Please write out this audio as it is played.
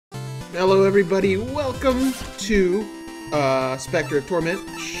Hello everybody, welcome to Specter of Torment,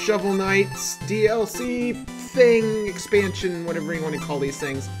 Shovel Knight's DLC thing, expansion, whatever you want to call these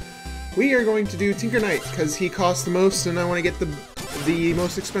things. We are going to do Tinker Knight, because he costs the most, and I want to get the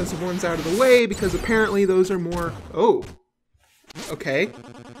most expensive ones out of the way, because apparently those are more... Oh. Okay.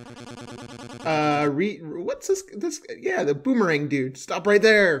 What's this? Yeah, the boomerang dude. Stop right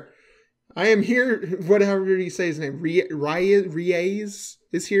there. I am here, whatever you say his name, Reize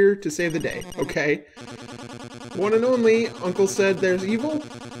is here to save the day, okay? One and only, Uncle said there's evil,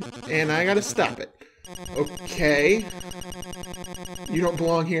 and I gotta stop it. Okay. You don't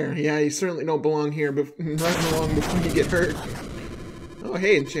belong here. Yeah, you certainly don't belong here, but run along before you get hurt. Oh,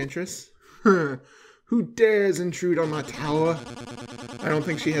 hey, Enchantress. Who dares intrude on my tower? I don't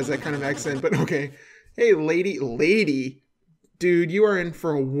think she has that kind of accent, but okay. Hey, lady. Dude, you are in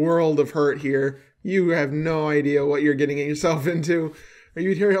for a world of hurt here. You have no idea what you're getting yourself into. Are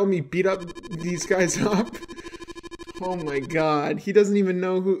you here to help me beat up these guys up? Oh my god, he doesn't even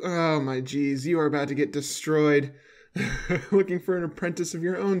know who... Oh my jeez, you are about to get destroyed. Looking for an apprentice of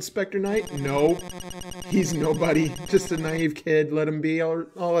your own, Specter Knight? No. He's nobody, just a naive kid. Let him be.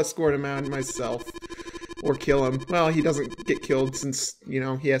 I'll escort him out myself. Or kill him. Well, he doesn't get killed since, you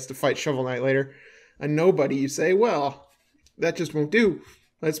know, he has to fight Shovel Knight later. A nobody, you say? Well... that just won't do.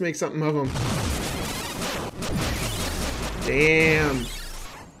 Let's make something of him. Damn.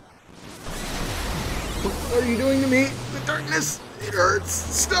 What are you doing to me? The darkness, it hurts.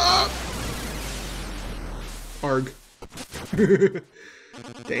 Stop. Arg.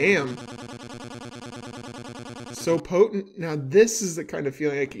 Damn. So potent. Now this is the kind of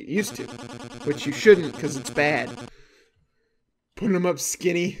feeling I get used to. Which you shouldn't, because it's bad. Putting him up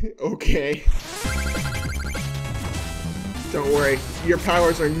skinny. Okay. Don't worry, your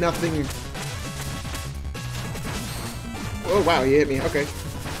powers are nothing. Oh wow, he hit me. Okay.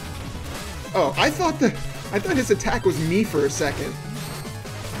 Oh, I thought his attack was me for a second.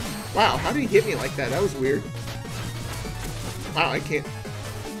 Wow, how did he hit me like that? That was weird. Wow, I can't.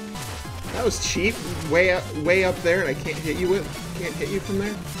 That was cheap. Way up there, and I can't hit you from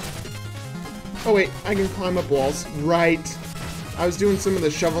there. Oh wait, I can climb up walls. Right. I was doing some of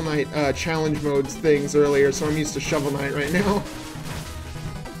the Shovel Knight challenge modes things earlier, so I'm used to Shovel Knight right now.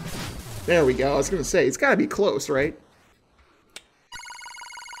 There we go. I was going to say, it's got to be close, right?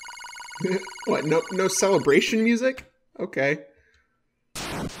 What, no celebration music? Okay.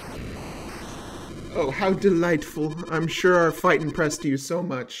 Oh, how delightful. I'm sure our fight impressed you so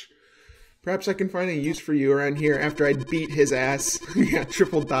much. Perhaps I can find a use for you around here after I beat his ass. Yeah,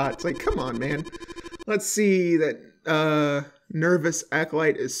 triple dots. Like, come on, man. Let's see that, nervous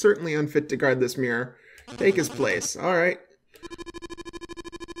acolyte is certainly unfit to guard this mirror. Take his place. Alright.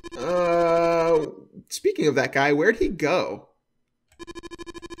 Speaking of that guy, where'd he go?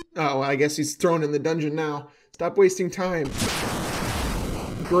 Oh, well, I guess he's thrown in the dungeon now. Stop wasting time.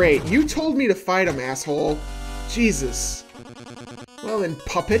 Great. You told me to fight him, asshole. Jesus. Well then,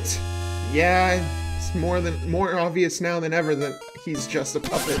 puppet. Yeah, it's more obvious now than ever that he's just a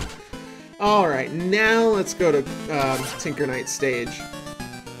puppet. Alright, now let's go to Tinker Knight stage.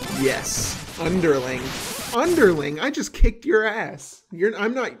 Yes. Underling. Underling? I just kicked your ass.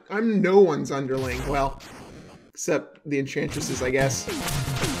 I'm no one's underling. Well, except the Enchantresses, I guess.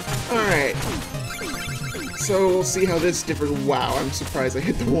 Alright. So we'll see how this differs. Wow, I'm surprised I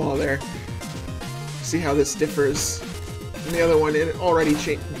hit the wall there. See how this differs. And the other one, it already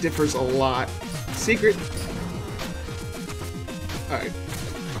differs a lot. Secret. Alright.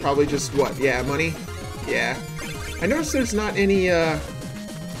 Probably just, what, yeah, money? Yeah. I noticed there's not any,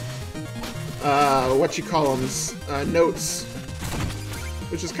 notes.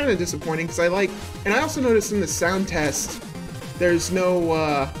 Which is kind of disappointing, because and I also noticed in the sound test, there's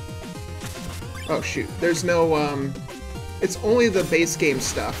no, oh shoot, there's no, it's only the base game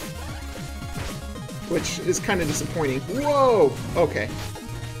stuff. Which is kind of disappointing. Whoa! Okay.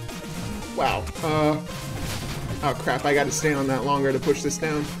 Wow. Oh crap, I gotta stay on that longer to push this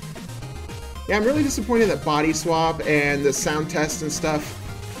down. Yeah, I'm really disappointed that body swap and the sound test and stuff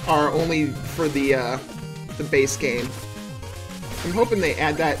are only for the base game. I'm hoping they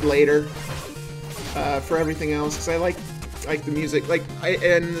add that later for everything else, because I like the music.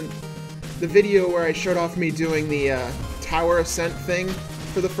 And the video where I showed off me doing the tower ascent thing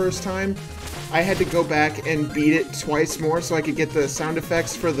for the first time, I had to go back and beat it twice more so I could get the sound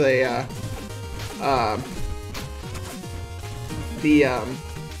effects for the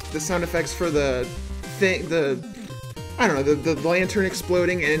sound effects for the thing, I don't know, the lantern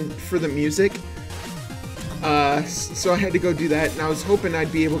exploding, and for the music. So I had to go do that, and I was hoping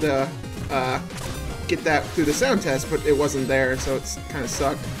I'd be able to get that through the sound test, but it wasn't there, so it's kind of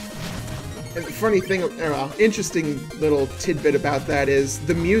sucked. And the funny thing, interesting little tidbit about that is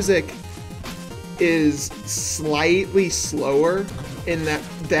the music is slightly slower in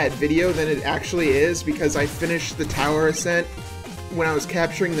that video than it actually is, because I finished the tower ascent when I was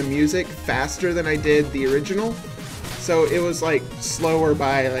capturing the music faster than I did the original. So it was like slower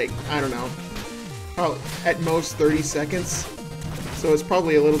by like, I don't know, at most 30 seconds. So it's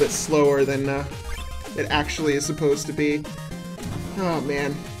probably a little bit slower than it actually is supposed to be. Oh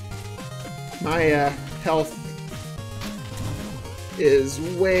man. My health is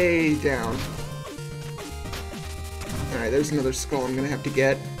way down. Alright, there's another skull I'm gonna have to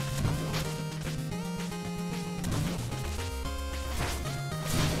get.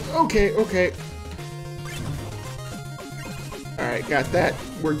 Okay, okay. Alright, got that.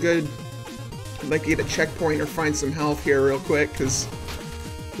 We're good. I'd like to get a checkpoint or find some health here real quick, because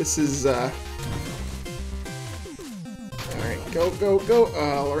this is, Alright, go, go, go.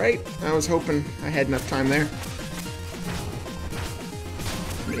 Alright, I was hoping I had enough time there.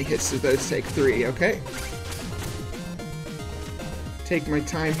 How many hits do those take? 3, okay. Take my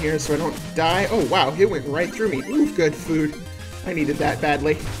time here so I don't die. Oh, wow, it went right through me. Ooh, good food. I needed that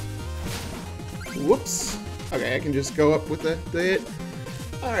badly. Whoops. Okay, I can just go up with the hit.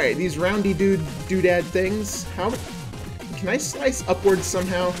 Alright, these roundy doodad things. How... Can I slice upwards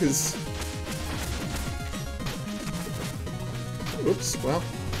somehow? Because... Oops, well,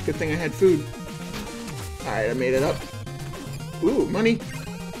 good thing I had food. Alright, I made it up. Ooh, money.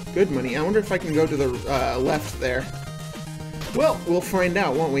 Good money. I wonder if I can go to the left there. Well, we'll find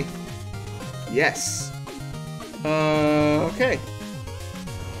out, won't we? Yes. Okay.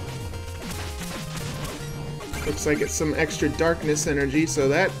 Looks like it's some extra darkness energy, so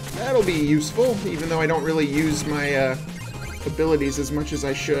that'll be useful, even though I don't really use my abilities as much as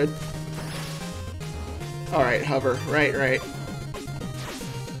I should. Alright, hover. Right, right.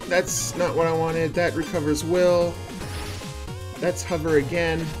 That's not what I wanted. That recovers will. That's hover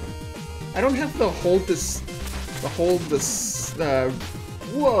again. I don't have to hold this...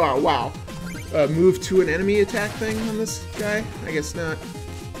 whoa, wow. Move to an enemy attack thing on this guy? I guess not.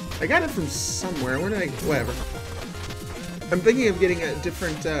 I got it from somewhere. Where did I... Whatever. I'm thinking of getting a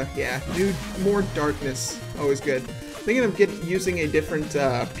different, yeah, more darkness. Always good. Thinking of using a different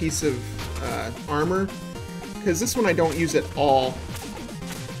piece of armor, because this one I don't use at all.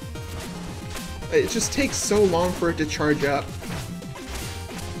 It just takes so long for it to charge up.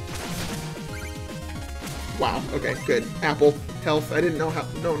 Wow, okay, good. Apple health. I don't know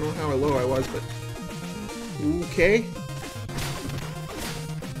how low I was, but... Okay.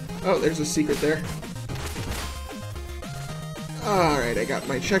 Oh, there's a secret there. Alright, I got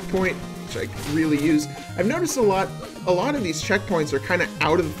my checkpoint, which I could really use. I've noticed a lot of these checkpoints are kind of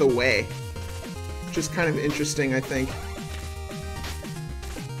out of the way. Which is kind of interesting, I think.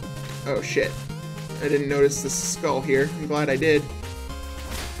 Oh shit. I didn't notice this skull here. I'm glad I did.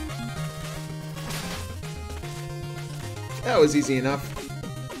 That was easy enough.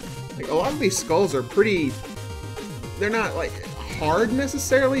 Like, a lot of these skulls are pretty... They're not, like, hard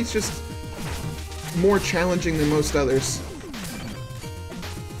necessarily, it's just more challenging than most others.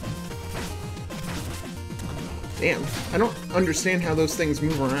 Damn, I don't understand how those things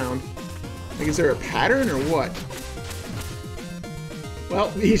move around. Like, is there a pattern or what? Well,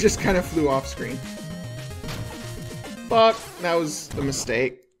 he just kind of flew off screen. Fuck, that was a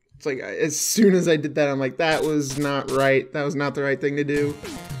mistake. It's like, as soon as I did that, I'm like, that was not right. That was not the right thing to do.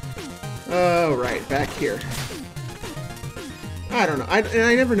 Oh, right, back here. I don't know. I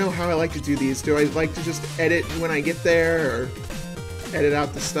never know how I like to do these. Do I like to just edit when I get there, or edit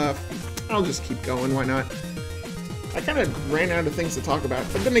out the stuff? I'll just keep going, why not? I kind of ran out of things to talk about.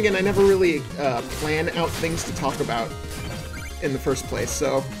 But then again, I never really plan out things to talk about in the first place,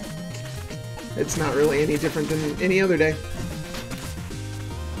 so it's not really any different than any other day.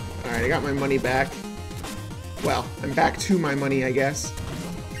 Alright, I got my money back. Well, I'm back to my money, I guess.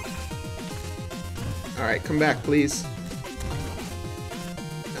 Alright, come back, please.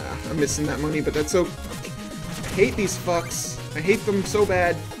 I'm missing that money, but that's so... I hate these fucks. I hate them so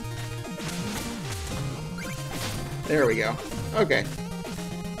bad. There we go. Okay.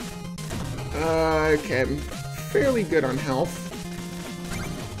 Okay, I'm fairly good on health.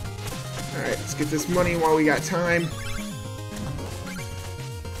 Alright, let's get this money while we got time.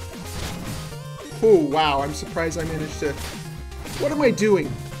 Oh, wow, I'm surprised I managed to... What am I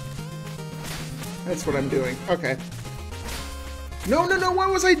doing? That's what I'm doing. Okay. No, no, no,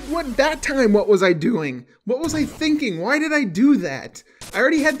 that time, what was I doing? What was I thinking? Why did I do that? I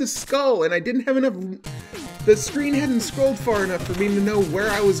already had the skull, and I didn't have enough... The screen hadn't scrolled far enough for me to know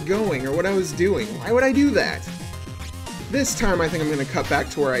where I was going or what I was doing. Why would I do that? This time I think I'm going to cut back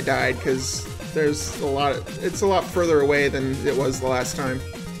to where I died, because it's a lot further away than it was the last time.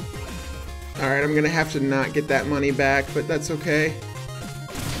 Alright, I'm going to have to not get that money back, but that's okay.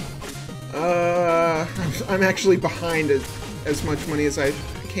 I'm actually behind as much money as I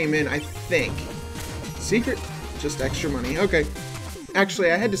came in, I think. Secret? Just extra money. Okay.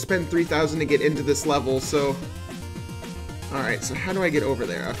 Actually, I had to spend 3,000 to get into this level, so... Alright, so how do I get over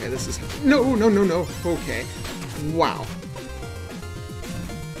there? Okay, this is... No, no, no, no. Okay. Wow.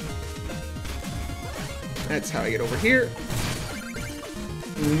 That's how I get over here.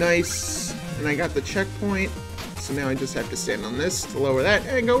 Nice. And I got the checkpoint. So now I just have to stand on this to lower that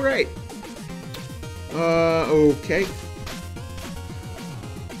and go right. Okay.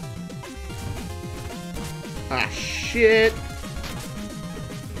 Ah, shit.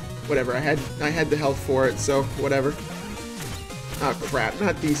 Whatever, I had the health for it, so whatever. Oh, crap,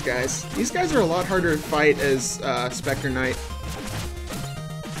 not these guys. These guys are a lot harder to fight as Specter Knight.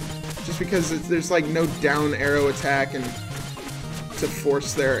 Just because there's like no down arrow attack and to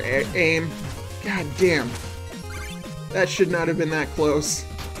force their aim. God damn. That should not have been that close.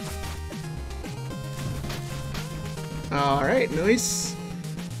 Alright, nice.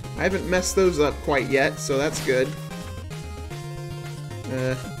 I haven't messed those up quite yet, so that's good.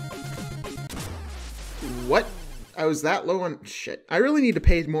 What? I was that low on... Shit. I really need to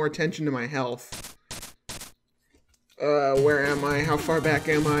pay more attention to my health. Where am I? How far back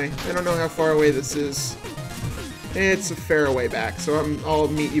am I? I don't know how far away this is. It's a fair way back, so I'll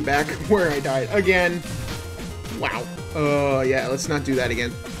meet you back where I died. Again. Wow. Yeah, let's not do that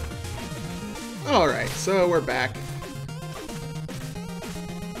again. Alright, so we're back.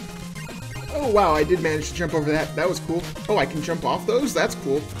 Oh, wow, I did manage to jump over that. That was cool. Oh, I can jump off those? That's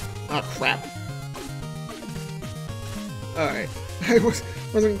cool. Ah, crap. Alright. I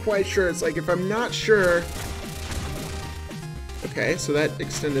wasn't quite sure. It's like, if I'm not sure... Okay, so that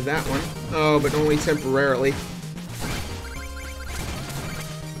extended that one. Oh, but only temporarily.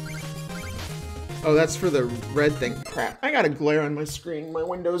 Oh, that's for the red thing. Crap. I got a glare on my screen. My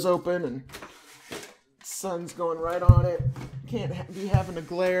window's open and sun's going right on it. Can't be having a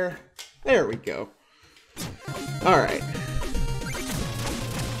glare. There we go. Alright.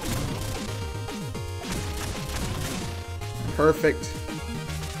 Perfect.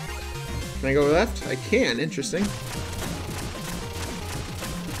 Can I go left? I can. Interesting.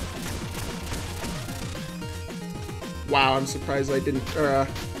 Wow, I'm surprised I didn't...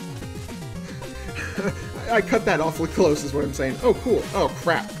 I cut that awfully close is what I'm saying. Oh, cool. Oh,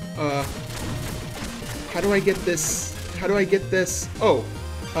 crap. How do I get this? How do I get this? Oh.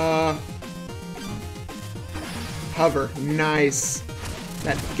 Hover. Nice.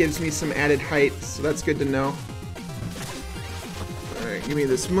 That gives me some added height, so that's good to know. Alright, give me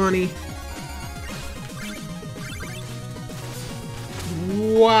this money.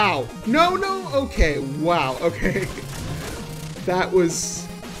 Wow. No, no. Okay. Wow. Okay. That was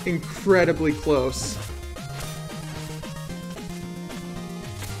incredibly close.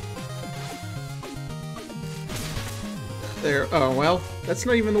 There. Oh, well. That's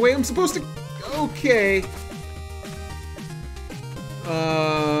not even the way I'm supposed to... Okay.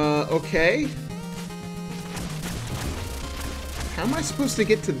 Okay. How am I supposed to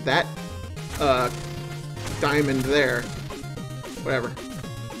get to that, diamond there? Whatever.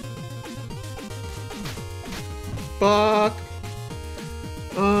 Fuck.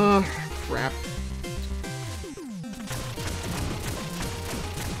 Crap.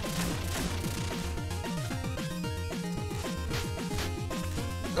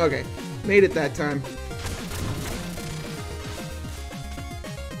 Okay, made it that time.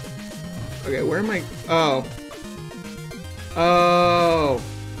 Okay, where am I? Oh. Oh.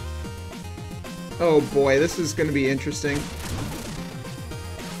 Oh boy, this is gonna be interesting.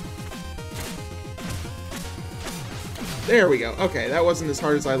 There we go. Okay, that wasn't as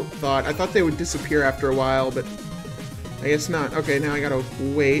hard as I thought. I thought they would disappear after a while, but I guess not. Okay, now I gotta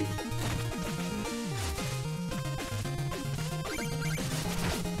wait.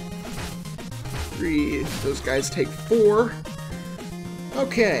 Three. Those guys take 4.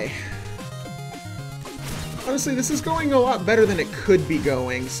 Okay. Honestly, this is going a lot better than it could be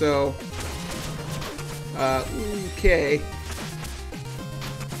going, so... okay.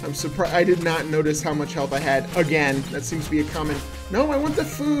 I'm surprised. I did not notice how much health I had. Again, that seems to be a common... No, I want the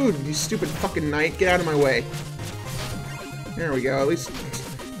food! You stupid fucking knight. Get out of my way. There we go. At least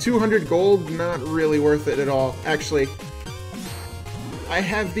 200 gold, not really worth it at all. Actually, I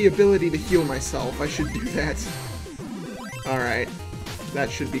have the ability to heal myself. I should do that. Alright.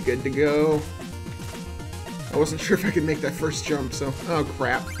 That should be good to go. I wasn't sure if I could make that first jump, so... Oh,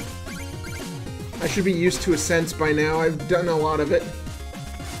 crap. I should be used to ascents by now. I've done a lot of it.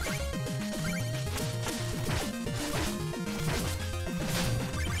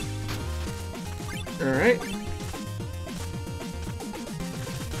 Alright.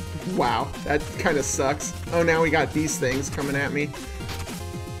 Wow, that kind of sucks. Oh, now we got these things coming at me.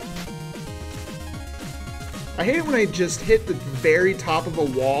 I hate it when I just hit the very top of a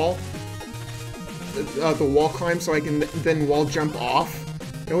wall, the wall climb, so I can then wall jump off.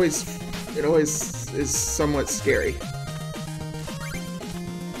 It always is somewhat scary.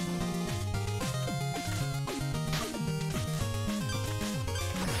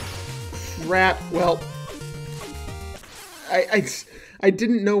 Crap. Well, I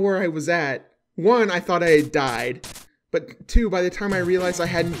didn't know where I was at. One, I thought I had died, but two, by the time I realized I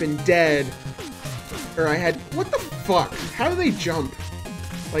hadn't been dead, or I had, what the fuck? How do they jump?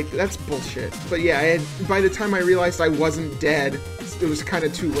 Like, that's bullshit. But yeah, by the time I realized I wasn't dead, it was kind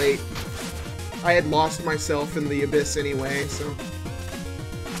of too late. I had lost myself in the abyss anyway, so.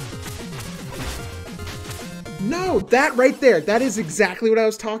 No, that right there, that is exactly what I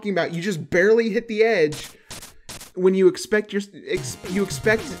was talking about. You just barely hit the edge when you expect you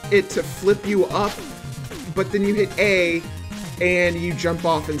expect it to flip you up, but then you hit A and you jump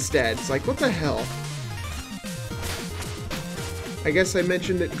off instead. It's like, what the hell? I guess I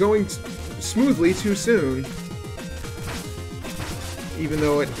mentioned it going smoothly too soon, even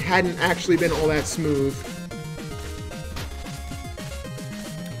though it hadn't actually been all that smooth.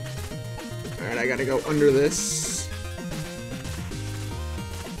 Alright, I gotta go under this.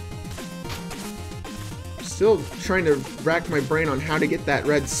 Still trying to rack my brain on how to get that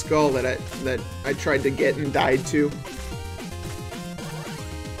red skull that I tried to get and died to.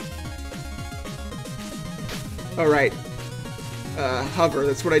 Alright. Hover,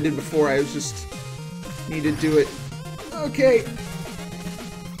 that's what I did before. I was just need to do it. Okay.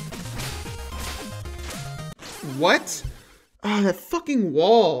 What? Oh, that fucking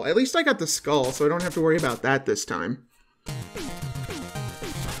wall. At least I got the skull, so I don't have to worry about that this time.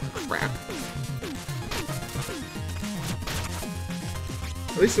 Crap.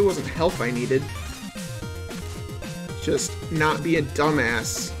 At least it wasn't health I needed. Just not be a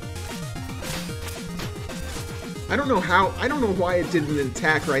dumbass. I don't know why it did an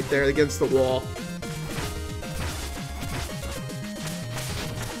attack right there against the wall.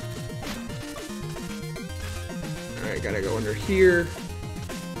 Alright, gotta go under here.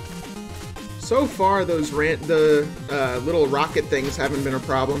 So far, those little rocket things haven't been a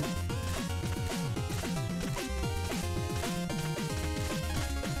problem.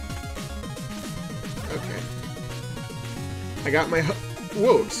 Okay. I got my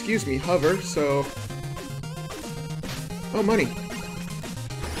whoa, excuse me, hover, so... Oh, money.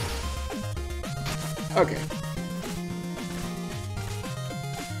 Okay.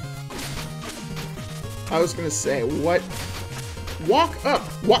 I was gonna say, what? Walk up!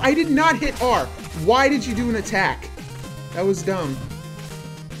 Why? I did not hit R! Why did you do an attack? That was dumb.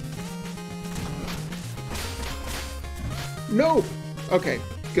 No! Okay,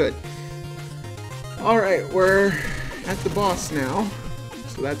 good. Alright, we're at the boss now.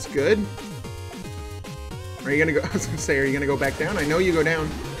 So that's good. Are you gonna go? I was gonna say, are you gonna go back down? I know you go down.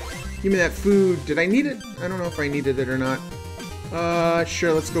 Give me that food. Did I need it? I don't know if I needed it or not.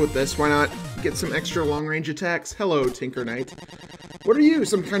 Sure, let's go with this. Why not? Get some extra long-range attacks. Hello, Tinker Knight. What are you,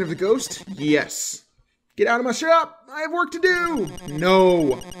 some kind of a ghost? Yes. Get out of my shop! I have work to do!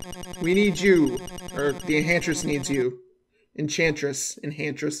 No! We need you. Or the Enchantress needs you. Enchantress.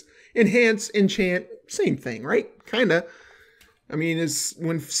 Enchantress. Enhance, enchant. Same thing, right? Kinda. I mean,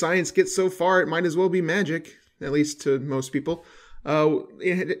 when science gets so far, it might as well be magic, at least to most people.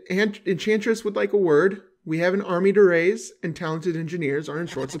 Enchantress would like a word. We have an army to raise, and talented engineers are in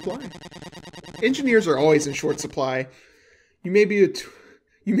short supply. Engineers are always in short supply. You may be a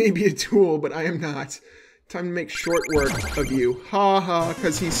tool, but I am not. Time to make short work of you. Ha ha,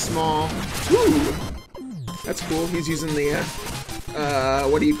 because he's small. Woo! That's cool. He's using the,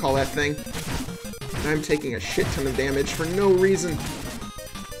 what do you call that thing? And I'm taking a shit ton of damage for no reason.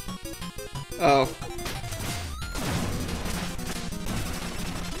 Oh.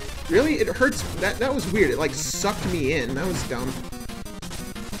 Really? It hurts. That was weird. It like sucked me in. That was dumb.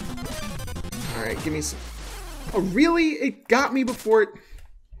 Alright, give me some... Oh, really? It got me before it...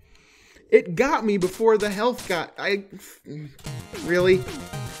 It got me before the health got... Really?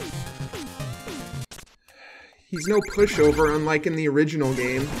 He's no pushover, unlike in the original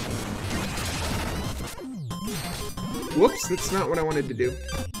game. Whoops, that's not what I wanted to do.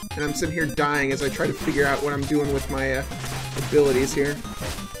 And I'm sitting here dying as I try to figure out what I'm doing with my abilities here.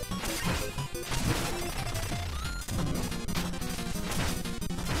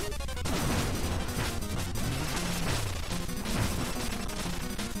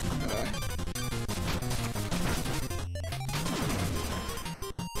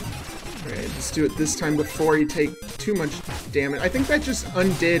 Let's do it this time before you take too much damage. I think that just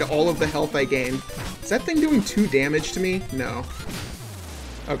undid all of the health I gained. Is that thing doing 2 damage to me? No.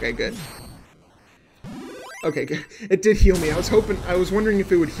 Okay, good. Okay, good. It did heal me. I was wondering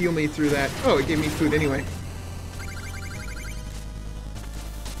if it would heal me through that. Oh, it gave me food anyway.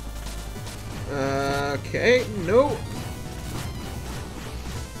 Okay, no.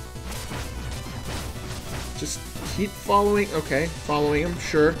 Just keep following. Okay, following him,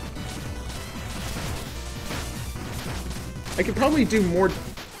 sure. I could probably do more.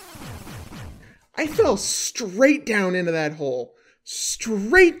 I fell straight down into that hole.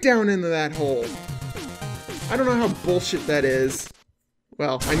 Straight down into that hole. I don't know how bullshit that is.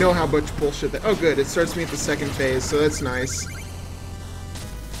 Well, I know how much bullshit that... Oh, good. It starts me at the second phase, so that's nice.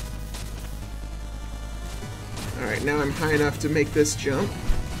 Alright, now I'm high enough to make this jump.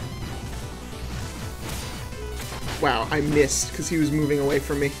 Wow, I missed because he was moving away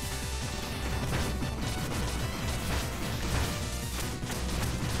from me.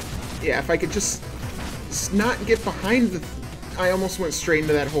 Yeah, if I could just not get behind the... I almost went straight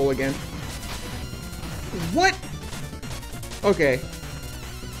into that hole again. What? Okay.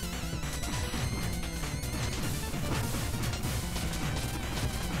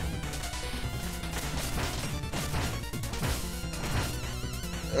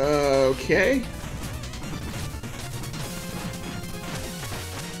 Okay.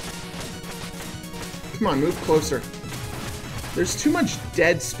 Come on, move closer. There's too much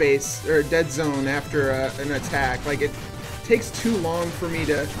dead space, or dead zone after an attack. Like, it takes too long for me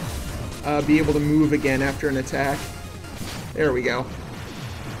to be able to move again after an attack. There we go.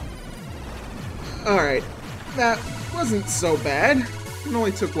 Alright. That wasn't so bad. It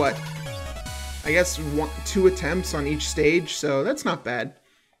only took, what? I guess 2 attempts on each stage, so that's not bad.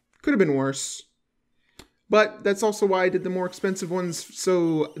 Could have been worse. But that's also why I did the more expensive ones,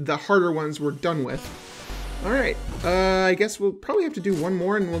 so the harder ones were done with. Alright, I guess we'll probably have to do one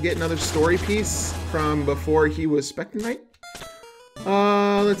more and we'll get another story piece from before he was Specter Knight.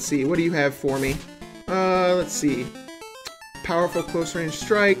 Let's see, what do you have for me? Let's see. Powerful close range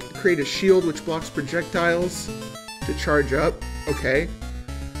strike, create a shield which blocks projectiles to charge up. Okay.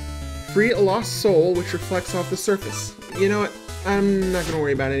 Free a lost soul which reflects off the surface. You know what? I'm not going to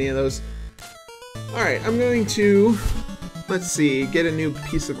worry about any of those. Alright, I'm going to, let's see, get a new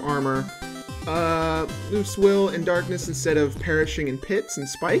piece of armor. Loose will and darkness instead of perishing in pits and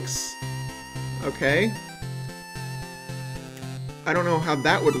spikes. Okay. I don't know how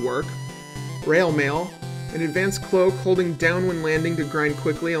that would work. Rail mail. An advanced cloak holding down when landing to grind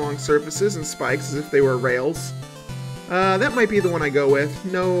quickly along surfaces and spikes as if they were rails. That might be the one I go with.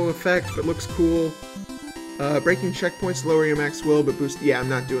 No effect, but looks cool. Breaking checkpoints, lower your max will, but boost... Yeah, I'm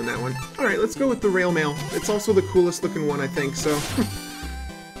not doing that one. Alright, let's go with the rail mail. It's also the coolest looking one, I think, so...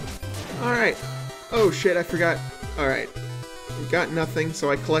 Alright. Oh, shit, I forgot. Alright. Got nothing, so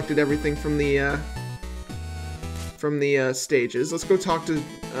I collected everything from the stages. Let's go talk to,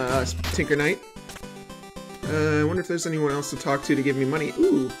 Tinker Knight. I wonder if there's anyone else to talk to give me money.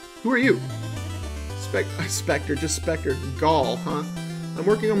 Ooh, who are you? Specter, just Specter. Gall, huh? I'm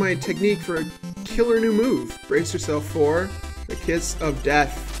working on my technique for a killer new move. Brace yourself for the kiss of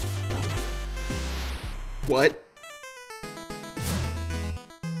death. What?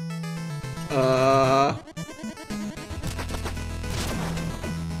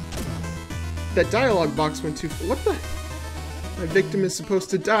 That dialogue box went too far. What the? My victim is supposed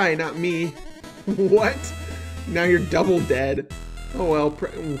to die, not me. What? Now you're double dead. Oh well,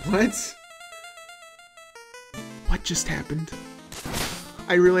 what? What just happened?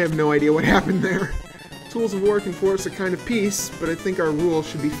 I really have no idea what happened there. Tools of war can force a kind of peace, but I think our rules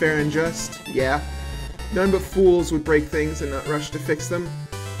should be fair and just. Yeah. None but fools would break things and not rush to fix them.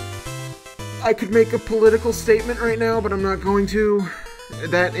 I could make a political statement right now, but I'm not going to.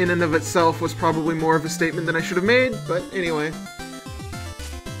 That in and of itself was probably more of a statement than I should have made, but anyway.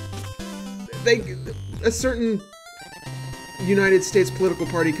 A certain United States political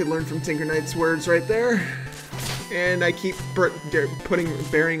party could learn from Tinker Knight's words right there. And I keep putting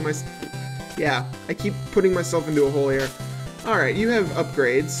myself into a hole here. Alright, you have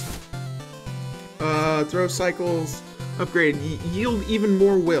upgrades. Throw cycles, upgrade, yield even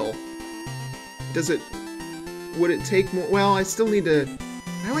more will. Would it take more? Well, I still need to...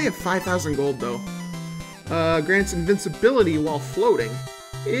 I only have 5,000 gold, though. Grants invincibility while floating.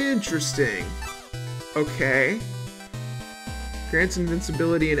 Interesting. Okay. Grants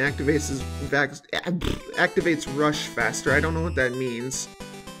invincibility and activates rush faster. I don't know what that means.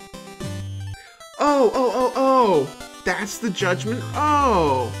 Oh! That's the judgment?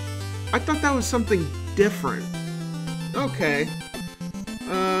 Oh! I thought that was something different. Okay.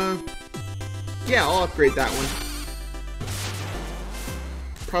 Yeah, I'll upgrade that one.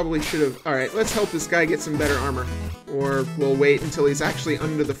 Probably should have... Alright, let's help this guy get some better armor. Or we'll wait until he's actually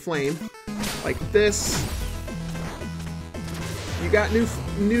under the flame. Like this. You got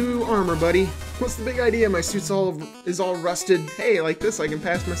new armor, buddy. What's the big idea? My suit's is all rusted. Hey, like this, I can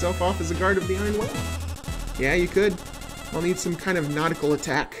pass myself off as a guard of the Iron Well. Yeah, you could. I'll need some kind of nautical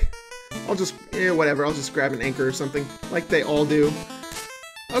attack. I'll just... whatever, I'll just grab an anchor or something. Like they all do.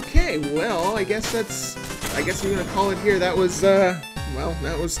 Okay, well, I guess I'm gonna call it here. That was, well,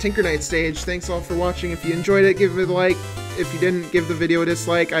 that was Tinker Knight stage. Thanks all for watching. If you enjoyed it, give it a like. If you didn't, give the video a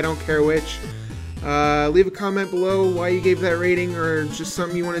dislike. I don't care which. Leave a comment below why you gave that rating, or just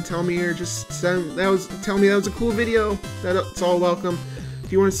something you want to tell me, or just tell me that was a cool video. That's all welcome.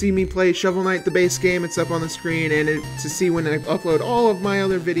 If you want to see me play Shovel Knight, the base game, it's up on the screen, and to see when I upload all of my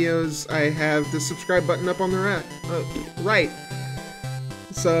other videos, I have the subscribe button up on the right.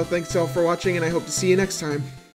 So thanks all for watching, and I hope to see you next time.